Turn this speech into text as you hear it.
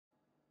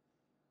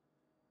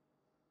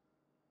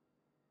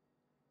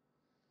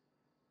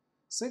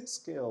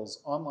SigScale's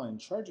online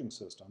charging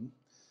system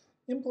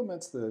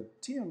implements the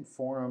TM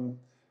Forum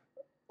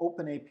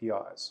open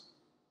APIs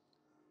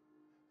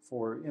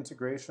for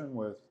integration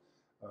with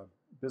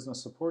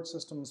business support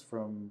systems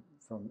from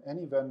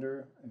any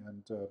vendor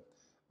and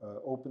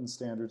open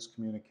standards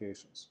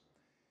communications.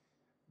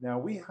 Now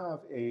we have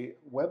a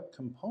web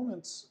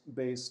components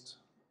based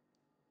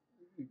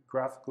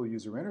graphical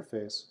user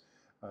interface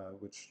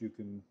which you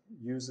can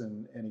use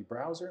in any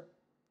browser,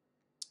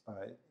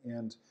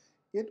 and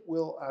it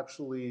will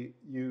actually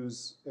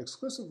use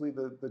exclusively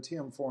the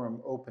TM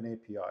Forum open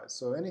APIs.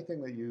 So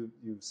anything that you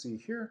see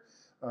here,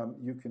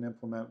 you can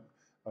implement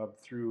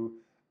through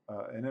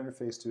an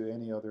interface to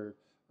any other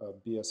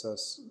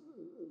BSS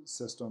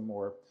system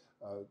or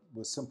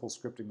with simple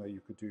scripting that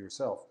you could do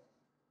yourself.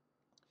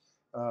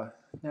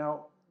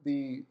 Now,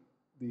 the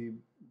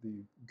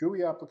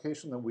GUI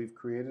application that we've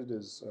created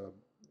is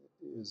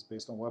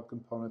based on web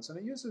components, and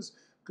it uses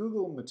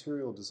Google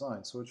Material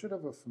Design, so it should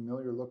have a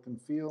familiar look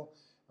and feel.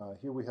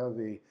 Here we have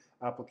a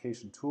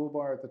application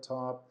toolbar at the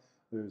top.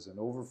 There's an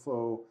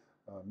overflow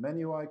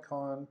menu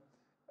icon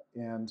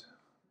and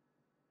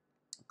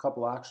a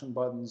couple action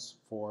buttons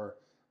for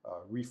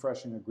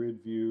refreshing a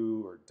grid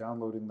view or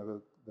downloading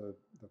the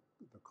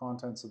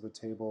contents of the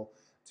table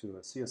to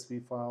a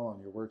CSV file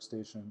on your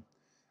workstation.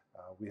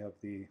 We have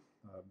to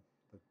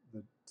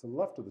the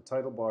left of the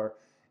title bar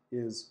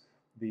is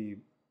the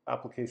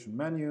application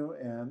menu,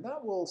 and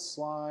that will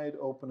slide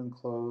open and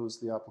close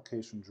the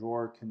application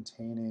drawer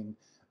containing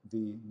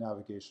the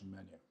navigation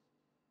menu.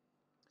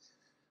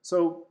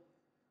 So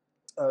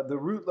the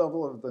root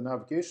level of the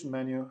navigation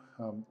menu,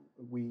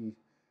 we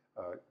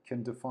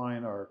can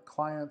define our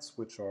clients,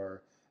 which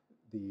are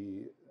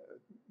the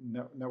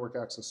network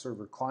access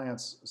server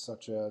clients,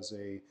 such as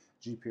a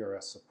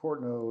GPRS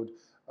support node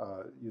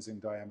using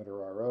diameter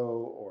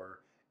RO, or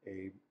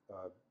a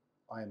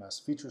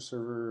IMS feature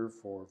server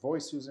for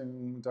voice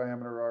using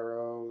diameter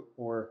RO,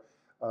 or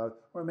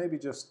maybe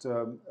just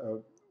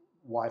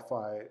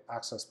Wi-Fi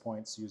access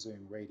points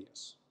using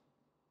radius.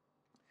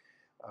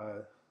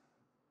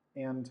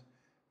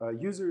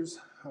 Users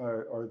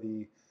are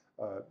the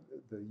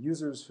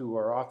users who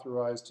are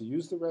authorized to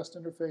use the REST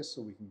interface,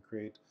 so we can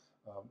create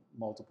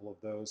multiple of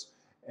those.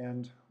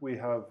 And we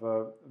have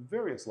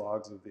various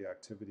logs of the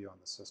activity on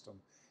the system,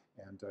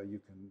 and you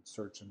can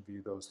search and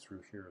view those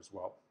through here as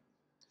well.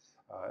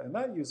 And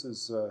that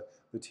uses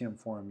the TM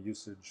Forum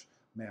usage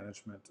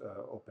management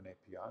open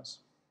APIs.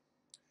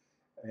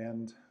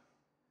 And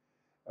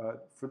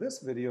for this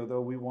video, though,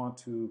 we want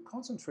to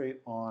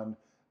concentrate on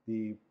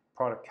the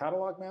product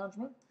catalog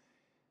management.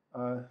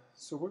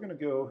 So we're going to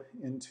go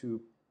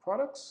into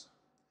products,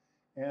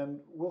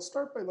 and we'll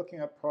start by looking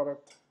at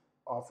product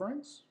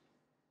offerings.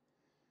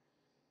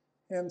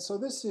 And so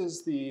this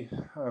is the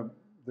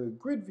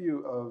grid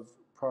view of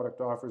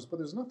product offers, but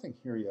there's nothing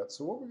here yet.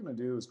 So what we're going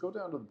to do is go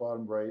down to the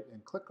bottom right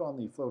and click on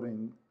the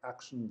floating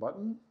action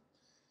button,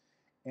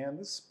 and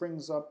this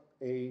brings up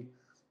a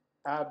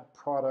add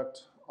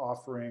product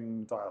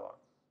offering dialog.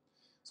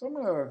 So I'm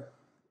going to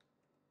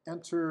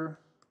enter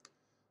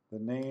the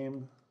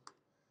name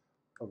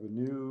of a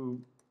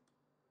new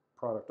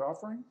product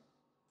offering,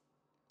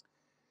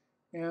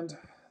 and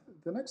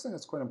the next thing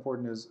that's quite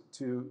important is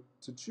to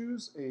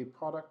choose a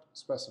product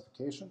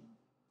specification.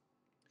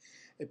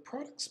 A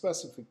product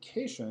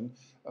specification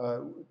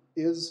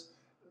is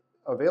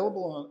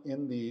available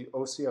in the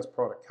OCS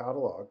product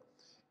catalog,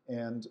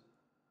 and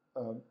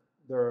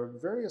there are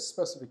various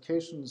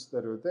specifications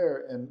that are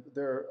there, and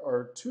there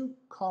are two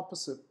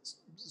composite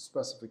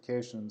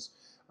specifications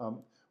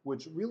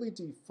which really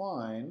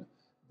define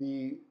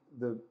the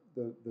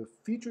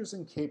features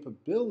and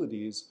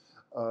capabilities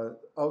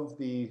of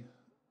the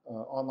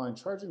online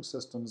charging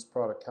system's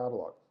product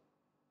catalog.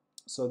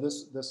 So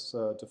this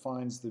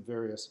defines the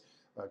various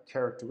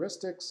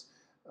characteristics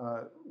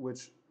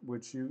which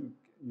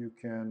you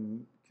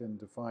can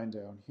define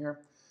down here,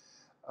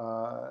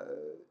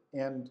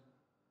 and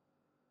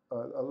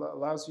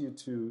allows you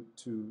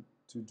to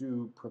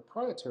do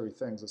proprietary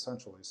things,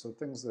 essentially, so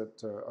things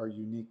that are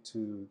unique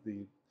to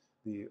the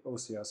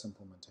OCS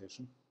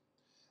implementation,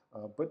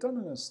 but done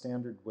in a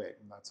standard way,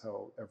 and that's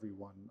how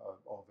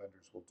all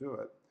vendors will do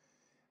it.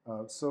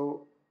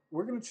 So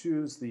we're going to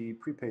choose the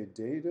prepaid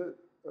data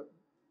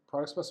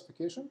product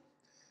specification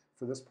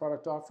for this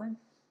product offering,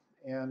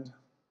 and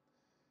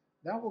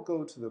now we'll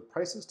go to the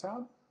Prices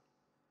tab.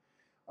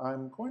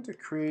 I'm going to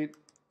create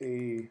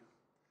a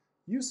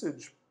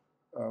usage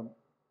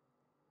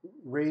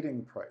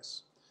rating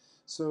price.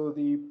 So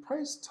the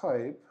price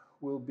type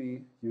will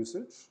be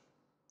usage.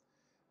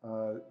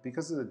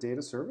 Because of the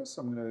data service,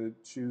 I'm going to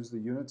choose the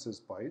units as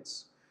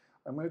bytes.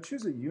 I'm going to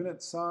choose a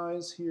unit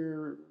size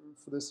here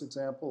for this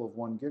example of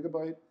 1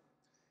 gigabyte,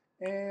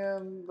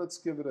 and let's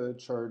give it a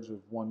charge of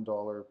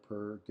 $1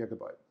 per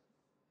gigabyte.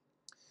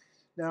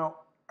 Now,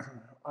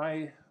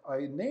 I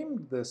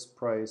named this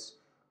price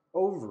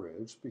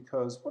overage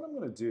because what I'm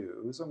going to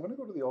do is I'm going to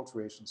go to the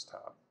alterations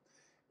tab,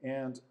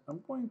 and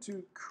I'm going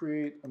to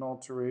create an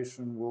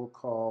alteration we'll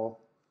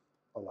call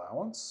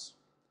allowance,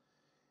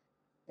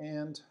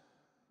 and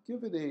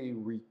give it a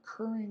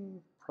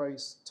recurring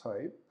price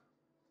type.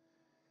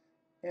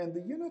 And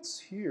the units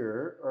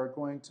here are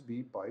going to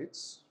be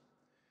bytes.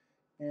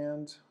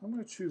 And I'm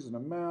going to choose an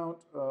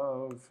amount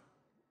of,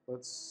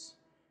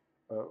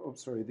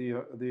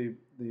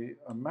 the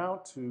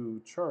amount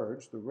to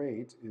charge, the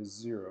rate, is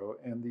 0.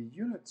 And the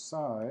unit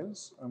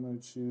size, I'm going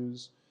to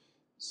choose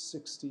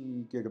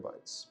 60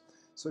 gigabytes.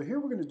 So here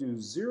we're going to do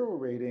 0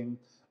 rating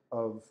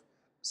of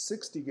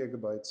 60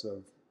 gigabytes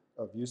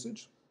of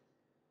usage.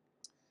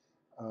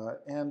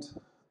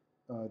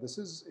 This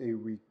is a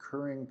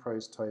recurring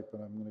price type,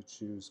 and I'm going to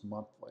choose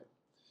monthly.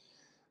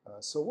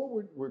 So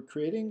what we're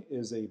creating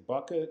is a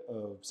bucket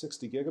of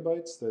 60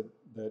 gigabytes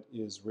that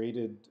is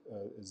rated,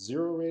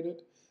 0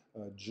 rated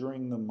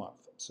during the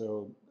month.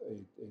 So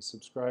a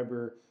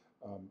subscriber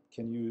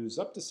can use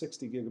up to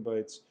 60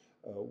 gigabytes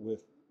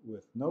with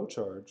no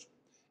charge,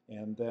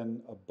 and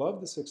then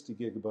above the 60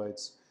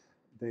 gigabytes,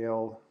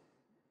 they'll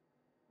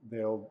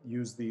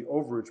use the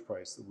overage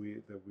price that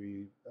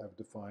we have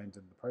defined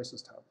in the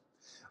Prices tab.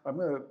 I'm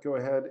going to go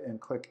ahead and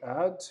click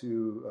Add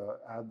to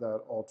add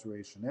that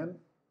alteration in.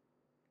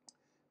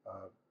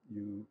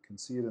 You can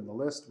see it in the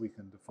list. We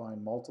can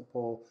define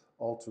multiple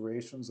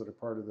alterations that are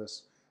part of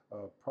this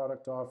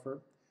product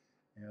offer.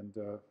 And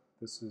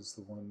this is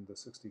the one, the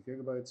 60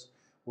 gigabytes.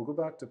 We'll go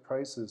back to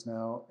prices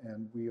now,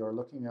 and we are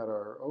looking at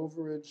our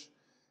overage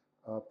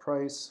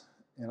price.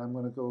 And I'm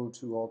going to go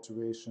to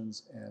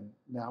alterations, and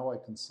now I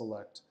can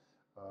select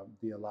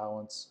the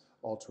allowance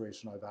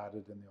alteration I've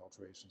added in the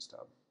alterations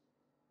tab.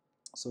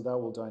 So that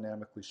will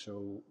dynamically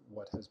show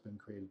what has been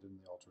created in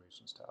the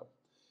alterations tab.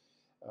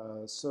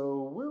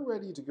 So we're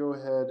ready to go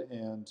ahead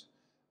and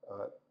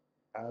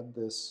add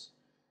this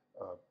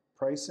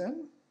price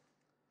in,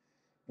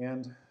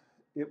 and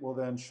it will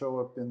then show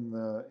up in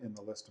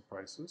the list of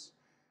prices.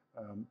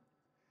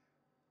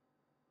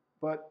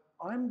 But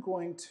I'm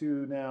going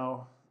to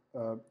now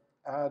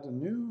add a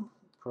new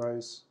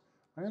price.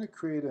 I'm going to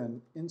create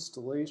an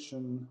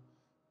installation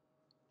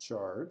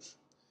charge.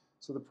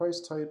 So the price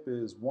type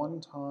is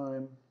one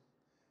time.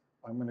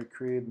 I'm going to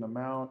create an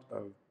amount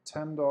of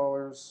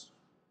 $10,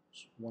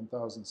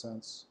 1,000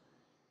 cents,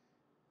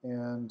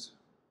 and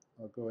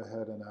I'll go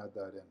ahead and add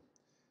that in.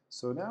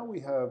 So now we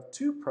have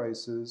 2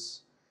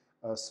 prices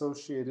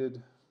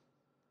associated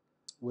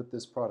with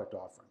this product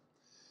offering.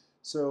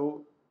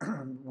 So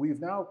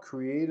we've now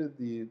created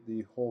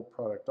the whole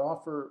product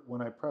offer.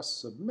 When I press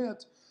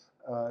submit,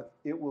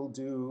 it will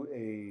do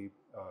a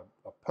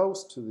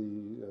post to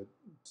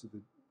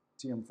the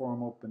TM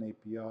Forum Open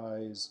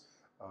APIs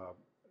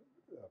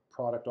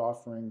product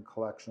offering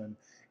collection,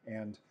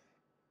 and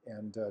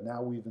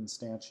now we've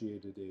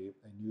instantiated a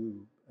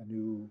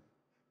new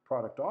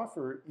product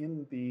offer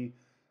in the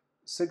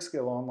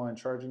SigScale Online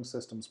Charging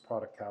Systems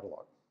product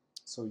catalog.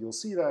 So you'll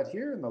see that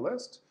here in the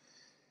list.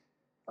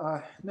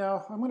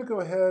 Now I'm going to go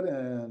ahead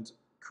and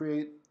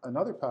create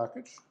another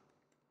package.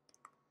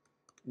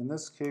 In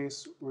this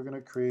case, we're going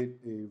to create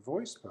a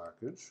voice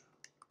package.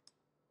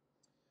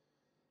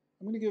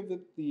 I'm going to give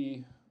it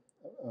the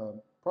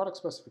product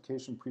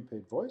specification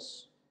prepaid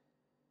voice.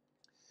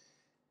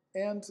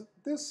 And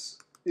this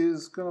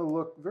is going to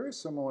look very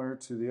similar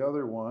to the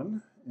other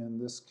one in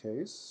this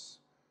case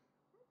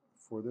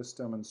for this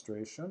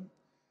demonstration.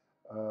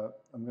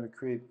 I'm going to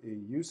create a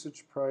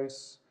usage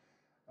price.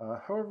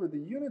 However, the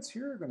units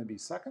here are going to be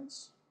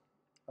seconds.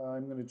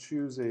 I'm going to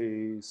choose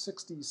a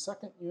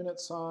 60-second unit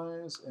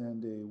size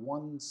and a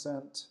 1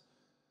 cent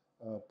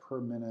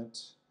per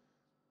minute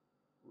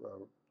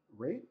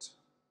rate.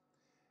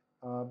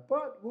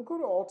 But we'll go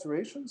to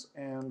alterations,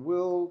 and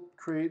we'll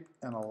create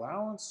an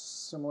allowance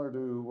similar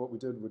to what we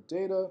did with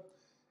data,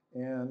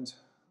 and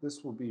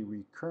this will be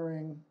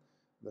recurring.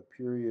 The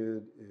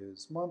period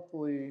is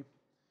monthly.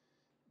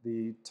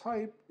 The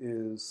type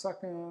is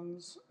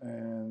seconds,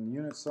 and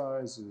unit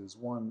size is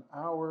 1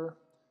 hour,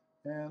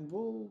 and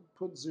we'll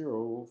put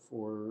 0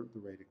 for the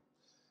rating.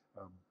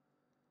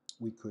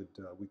 We could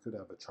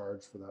have a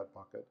charge for that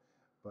bucket,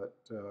 but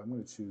I'm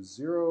going to choose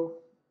 0.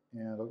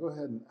 And I'll go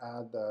ahead and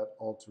add that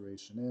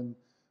alteration in,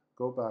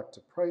 go back to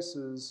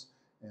prices,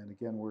 and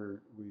again,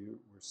 we're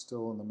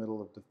still in the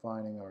middle of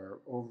defining our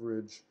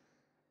overage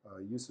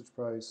usage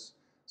price.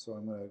 So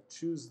I'm going to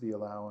choose the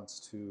allowance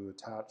to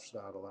attach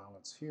that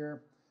allowance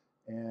here,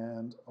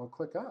 and I'll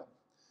click Add.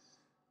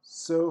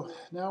 So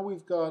now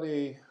we've got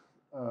a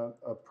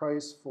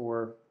price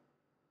for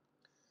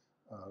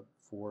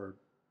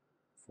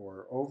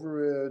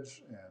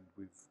overage, and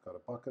we've got a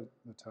bucket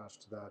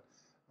attached to that.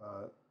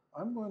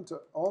 I'm going to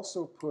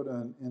also put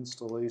an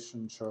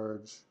installation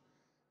charge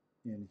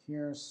in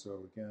here.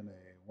 So again,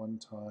 a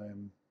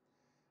one-time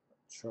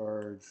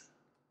charge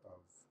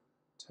of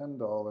 $10,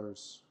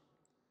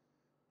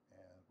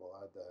 and we'll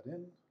add that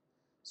in.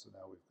 So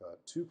now we've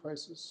got 2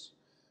 prices.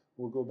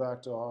 We'll go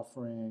back to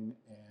offering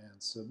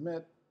and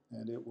submit,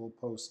 and it will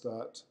post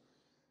that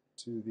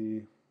to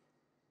the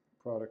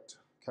product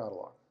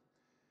catalog.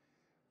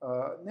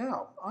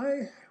 Now,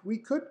 we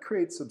could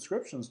create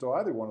subscriptions to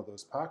either one of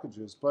those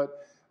packages,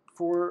 but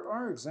for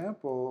our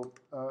example,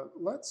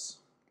 let's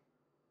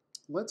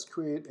let's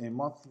create a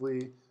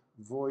monthly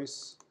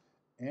voice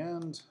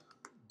and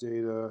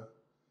data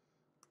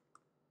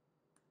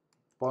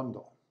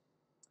bundle.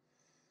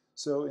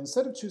 So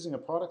instead of choosing a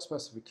product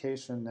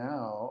specification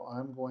now,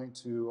 I'm going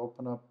to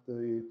open up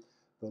the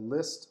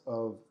list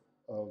of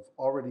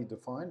already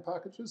defined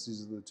packages.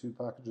 These are the two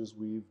packages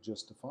we've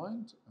just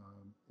defined.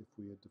 If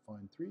we had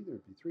defined 3,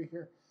 there'd be 3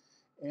 here.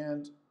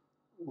 And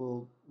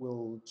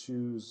we'll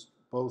choose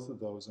both of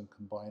those and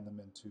combine them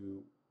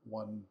into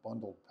one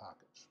bundled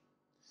package.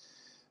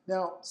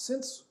 Now,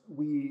 since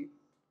we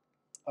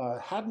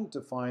hadn't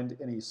defined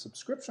any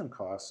subscription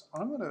costs,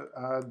 I'm going to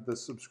add the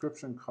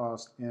subscription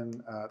cost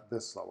in at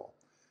this level.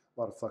 A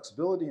lot of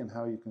flexibility in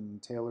how you can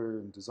tailor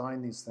and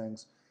design these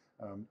things,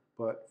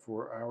 but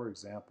for our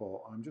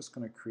example, I'm just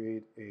going to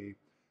create a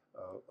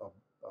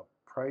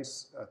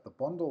price at the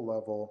bundle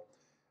level,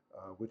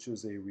 which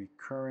is a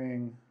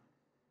recurring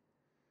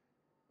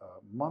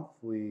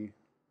monthly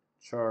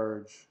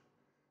charge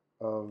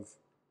of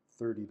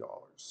 $30.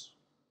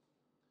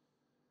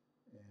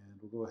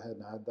 And we'll go ahead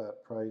and add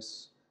that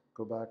price,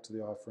 go back to the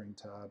offering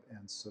tab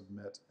and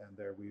submit, and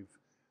there we've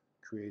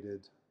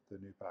created the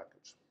new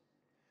package.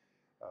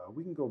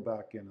 We can go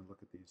back in and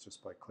look at these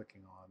just by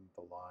clicking on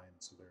the line.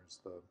 So there's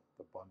the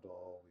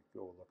bundle, we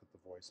go look at the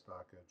voice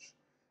package,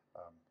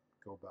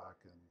 go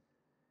back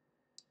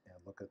and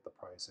look at the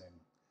pricing,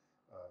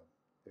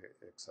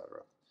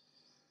 etc.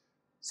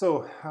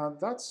 So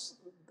that's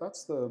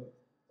the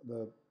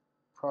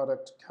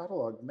product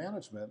catalog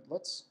management.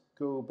 Let's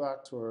go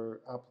back to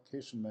our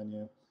application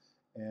menu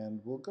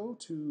and we'll go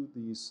to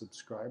the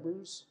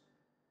subscribers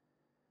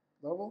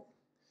level.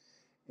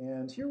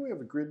 And here we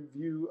have a grid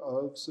view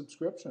of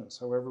subscriptions.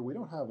 However, we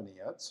don't have any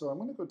yet, so I'm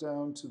going to go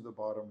down to the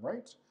bottom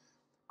right,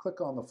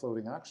 click on the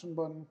floating action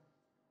button,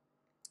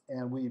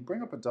 and we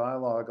bring up a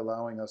dialog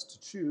allowing us to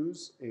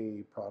choose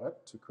a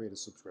product to create a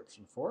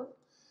subscription for.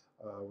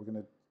 We're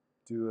going to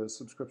do a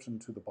subscription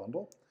to the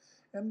bundle,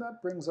 and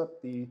that brings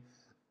up the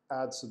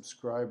Add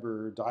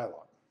Subscriber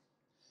dialog.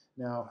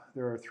 Now,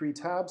 there are 3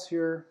 tabs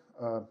here.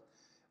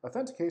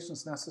 Authentication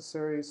is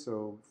necessary,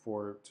 so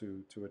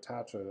to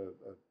attach a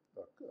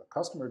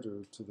customer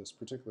to this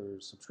particular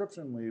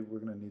subscription, we're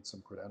going to need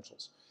some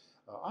credentials.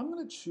 I'm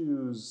going to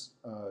choose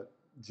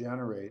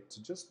generate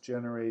to just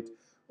generate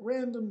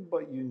random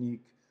but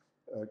unique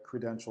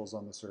credentials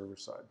on the server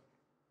side.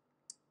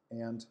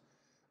 And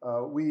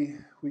we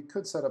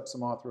could set up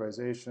some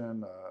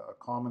authorization. A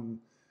common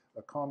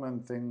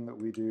thing that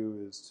we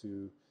do is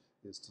to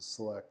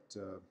select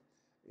a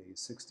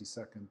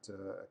 60-second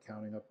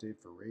accounting update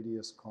for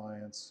Radius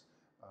clients.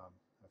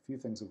 A few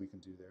things that we can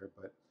do there,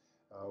 but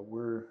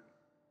we're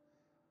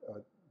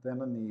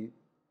then in the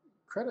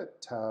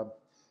credit tab,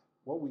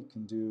 what we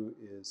can do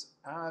is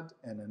add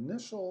an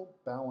initial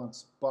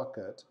balance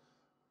bucket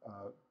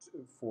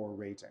for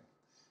rating.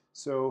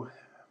 So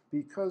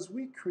because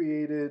we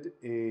created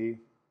a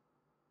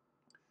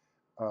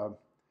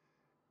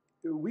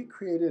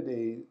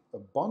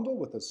bundle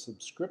with a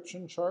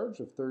subscription charge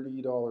of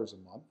 $30 a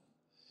month,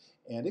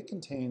 and it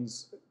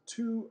contains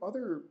 2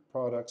 other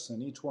products,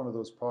 and each one of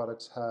those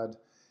products had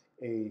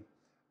an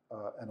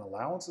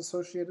allowance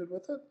associated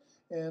with it,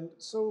 and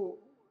so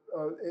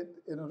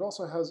it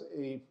also has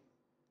an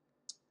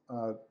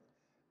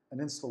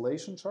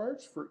installation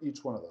charge for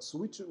each one of those. So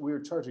we are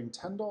charging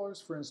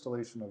 $10 for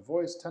installation of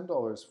voice,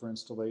 $10 for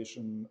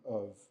installation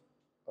of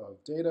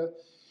data,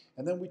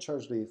 and then we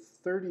charged a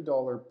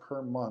 $30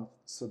 per month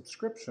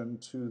subscription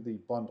to the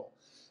bundle.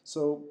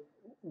 So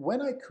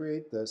when I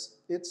create this,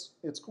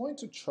 it's going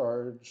to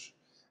charge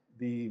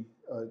the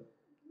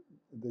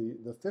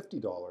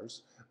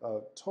 $50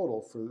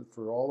 total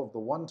for all of the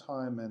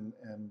one-time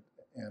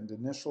and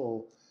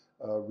initial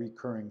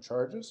recurring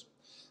charges.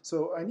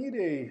 So I need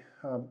a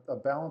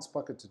balance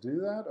bucket to do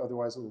that,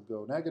 otherwise it will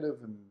go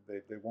negative and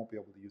they won't be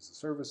able to use the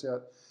service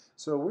yet.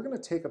 So we're going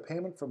to take a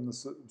payment from the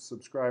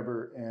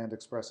subscriber and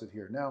express it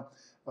here. Now,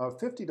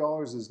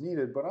 $50 is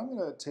needed, but I'm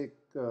going to take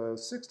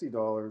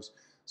 $60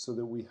 so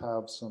that we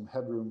have some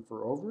headroom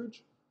for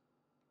overage.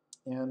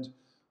 And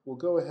we'll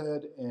go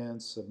ahead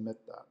and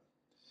submit that.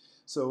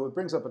 So it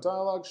brings up a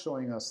dialog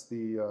showing us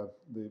the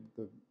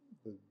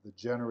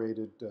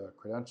generated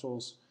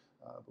credentials,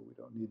 but we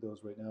don't need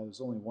those right now.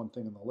 There's only one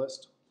thing in the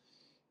list.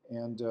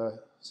 And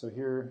so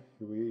here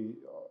we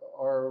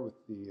are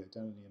with the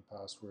identity and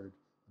password,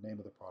 the name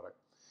of the product.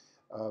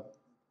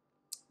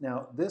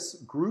 Now,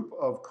 this group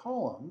of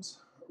columns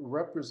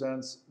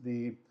represents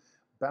the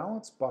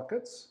balance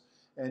buckets,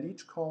 and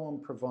each column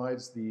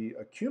provides the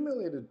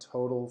accumulated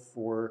total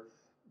for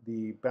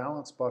the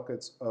balance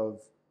buckets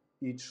of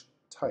each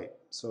type.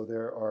 So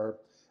there are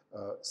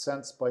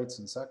cents, bytes,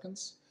 and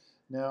seconds.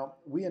 Now,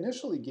 we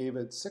initially gave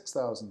it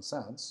 6,000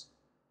 cents,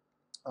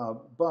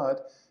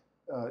 but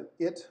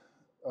it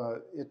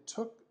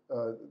took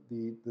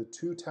the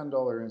 2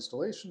 $10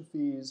 installation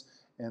fees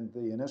and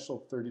the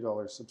initial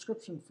 $30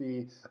 subscription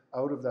fee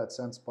out of that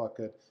cents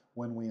bucket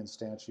when we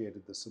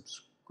instantiated the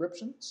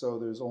subscription. So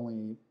there's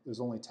only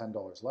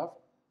 $10 left.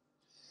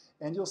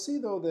 And you'll see,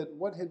 though, that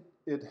what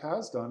it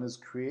has done is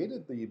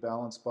created the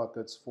balance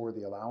buckets for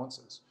the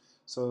allowances.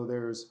 So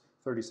there's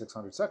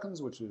 3,600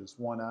 seconds, which is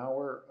 1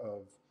 hour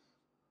of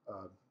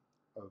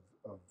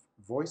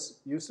voice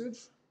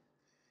usage.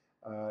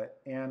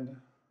 And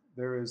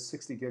there is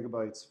 60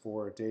 gigabytes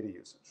for data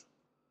usage.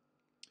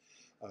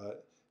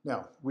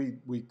 Now,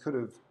 we could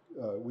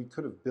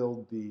have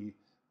built the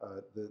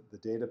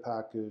data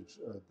package,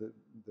 the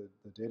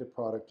data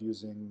product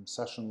using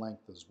session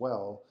length as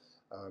well,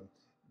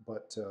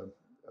 but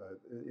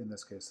in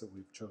this case, that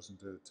we've chosen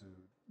to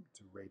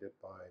rate it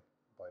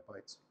by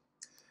bytes.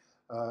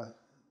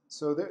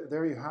 So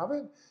there you have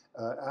it.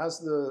 As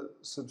the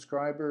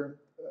subscriber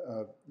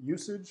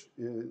usage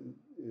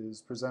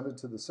is presented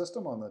to the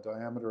system on the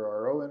diameter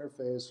RO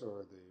interface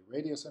or the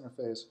radius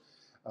interface,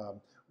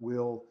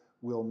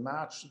 we'll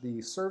match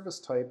the service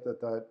type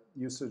that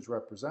usage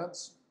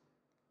represents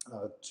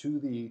to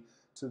the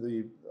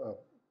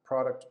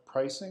product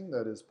pricing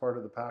that is part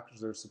of the package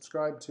they're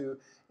subscribed to,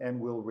 and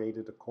we'll rate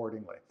it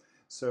accordingly.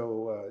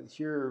 So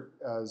here,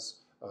 as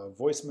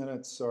voice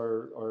minutes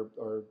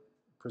are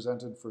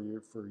presented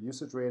for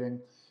usage rating,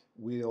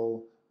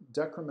 we'll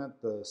decrement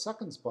the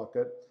seconds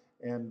bucket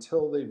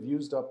until they've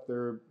used up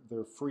their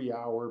free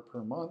hour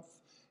per month,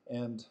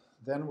 and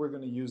then we're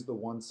going to use the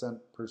 1 cent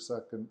per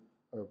second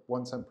or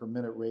 1 cent per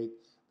minute rate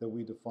that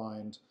we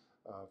defined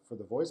for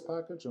the voice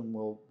package, and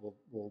we'll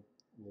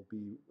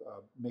be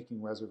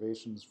making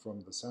reservations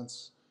from the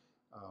cents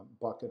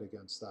bucket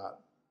against that.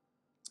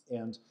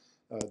 And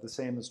the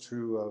same is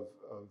true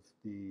of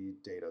the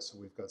data. So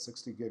we've got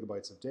 60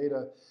 gigabytes of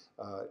data.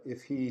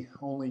 If he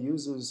only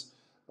uses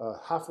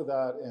half of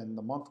that and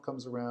the month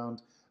comes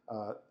around,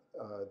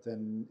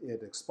 then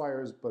it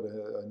expires, but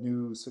a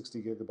new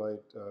 60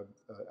 gigabyte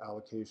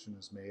allocation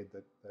is made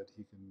that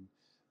he can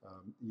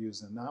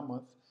use in that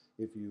month.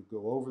 If you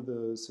go over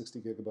the 60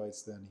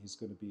 gigabytes, then he's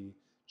going to be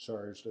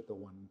charged at the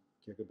 1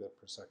 gigabit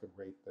per second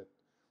rate that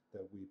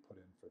we put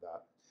in for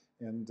that.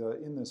 And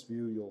in this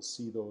view, you'll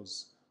see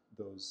those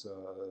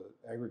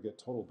aggregate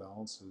total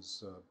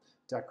balances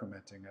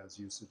decrementing as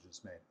usage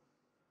is made.